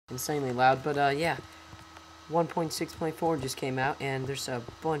insanely loud. But yeah, 1.6.4 just came out, and there's a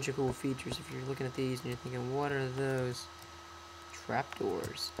bunch of cool features. If you're looking at these and you're thinking, what are those?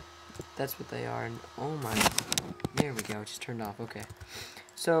 Trapdoors. That's what they are. And oh my, there we go. It just turned off. Okay.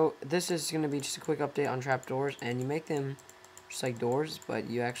 So this is going to be just a quick update on trapdoors, and you make them just like doors, but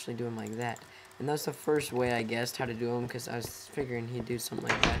you actually do them like that. And that's the first way I guessed how to do them, because I was figuring he'd do something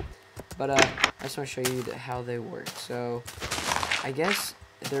like that. But I just want to show you how they work. So I guess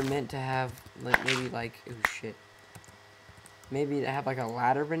they're meant to have like maybe to have like a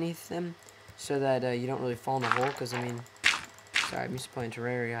ladder beneath them, so that you don't really fall in the hole. Because I mean, sorry, I'm used to playing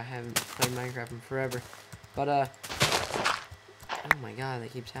Terraria. I haven't played Minecraft in forever. But oh my god,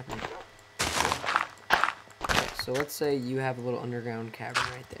 that keeps happening. Okay, so let's say you have a little underground cavern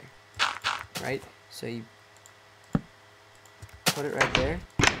right there, right? So you put it right there,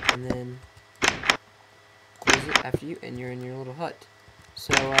 and then close it after you, and you're in your little hut.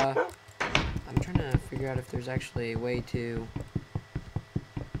 So I'm trying to figure out if there's actually a way to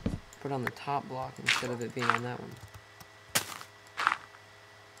put it on the top block instead of it being on that one.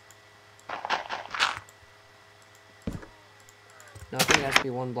 No, I think it has to be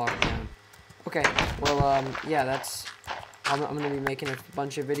one block down. Okay, well, yeah, that's... I'm going to be making a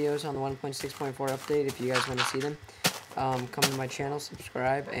bunch of videos on the 1.6.4 update if you guys want to see them. Come to my channel,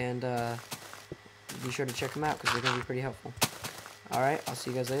 subscribe, and be sure to check them out because they're going to be pretty helpful. Alright, I'll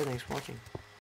see you guys later. Thanks for watching.